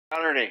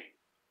Saturday,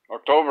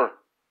 October.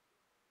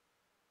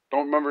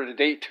 Don't remember the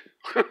date.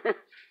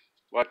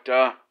 But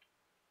I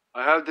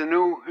have the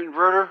new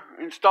inverter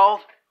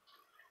installed.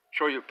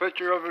 Show you a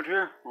picture of it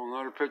here. Well,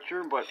 not a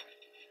picture, but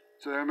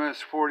it's an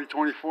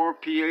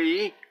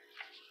MS4024PAE.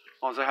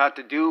 All I had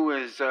to do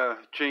is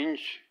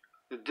change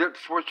the dip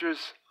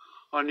switches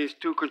on these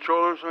two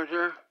controllers right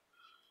here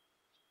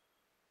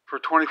for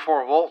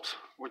 24 volts,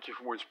 which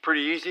was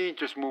pretty easy.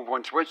 Just move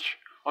one switch.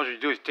 All you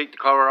do is take the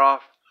cover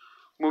off,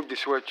 move the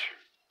switch,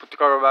 put the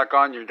cover back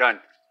on, you're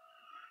done.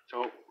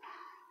 So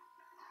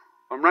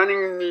I'm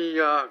running in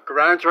the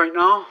garage right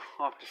now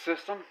off the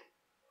system.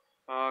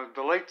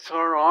 The lights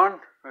are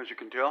on, as you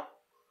can tell.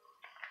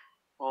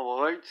 All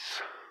the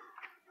lights.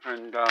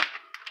 And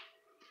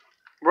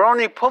we're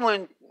only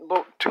pulling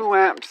about 2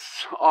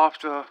 amps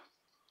off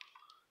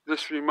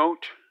this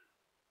remote.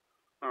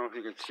 I don't know if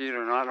you can see it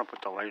or not. I'll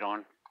put the light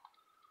on.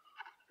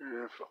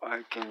 If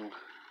I can.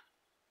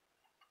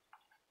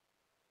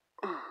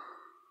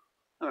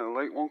 The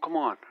light won't come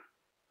on.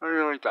 I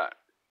really like that.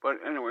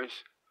 But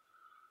anyways,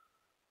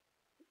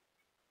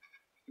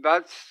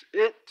 that's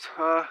it.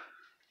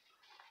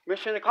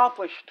 Mission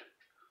accomplished.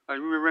 I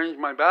rearranged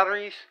my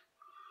batteries.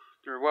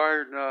 They're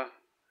wired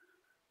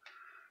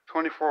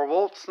 24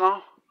 volts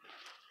now.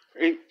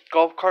 8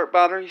 golf cart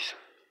batteries,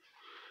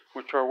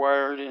 which are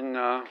wired in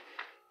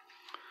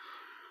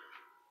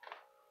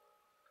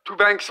 2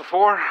 banks of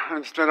 4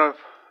 instead of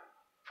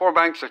 4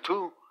 banks of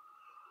 2,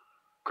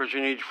 because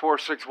you need 4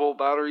 6-volt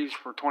batteries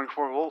for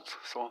 24 volts.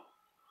 So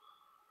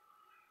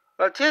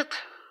that's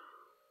it.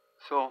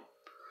 So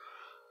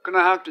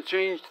gonna have to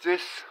change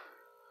this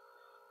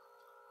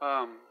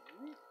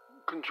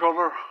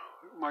controller,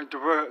 my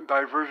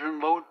diversion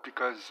load,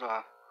 because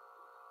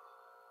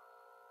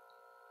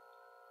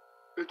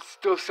it's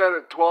still set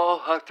at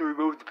 12. I have to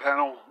remove the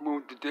panel,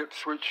 move the dip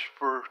switch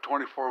for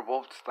 24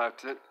 volts.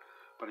 That's it.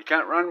 But I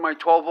can't run my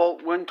 12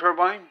 volt wind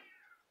turbine.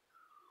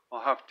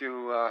 I'll have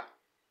to,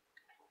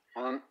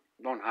 well,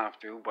 don't have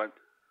to, but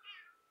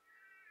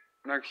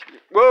next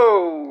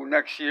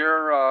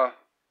year,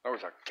 there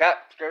was a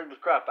cat scared the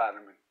crap out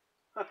of me.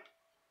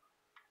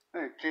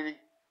 Hey, kitty.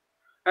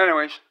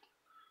 Anyways,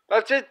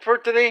 that's it for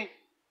today.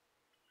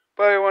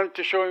 But I wanted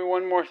to show you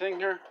one more thing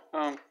here.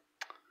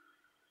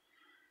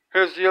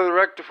 Here's the other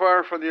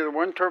rectifier for the other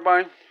wind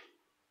turbine.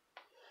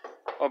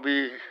 I'll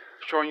be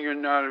showing you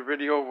another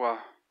video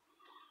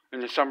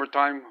in the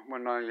summertime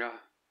when I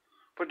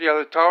put the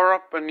other tower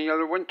up and the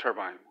other wind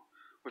turbine,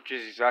 which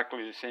is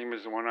exactly the same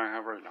as the one I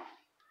have right now.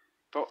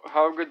 So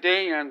have a good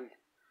day, and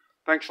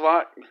thanks a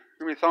lot.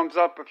 Give me a thumbs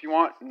up if you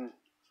want, and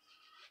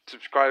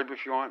subscribe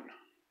if you want.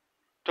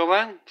 Till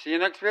then, see you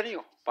next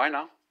video. Bye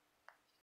now.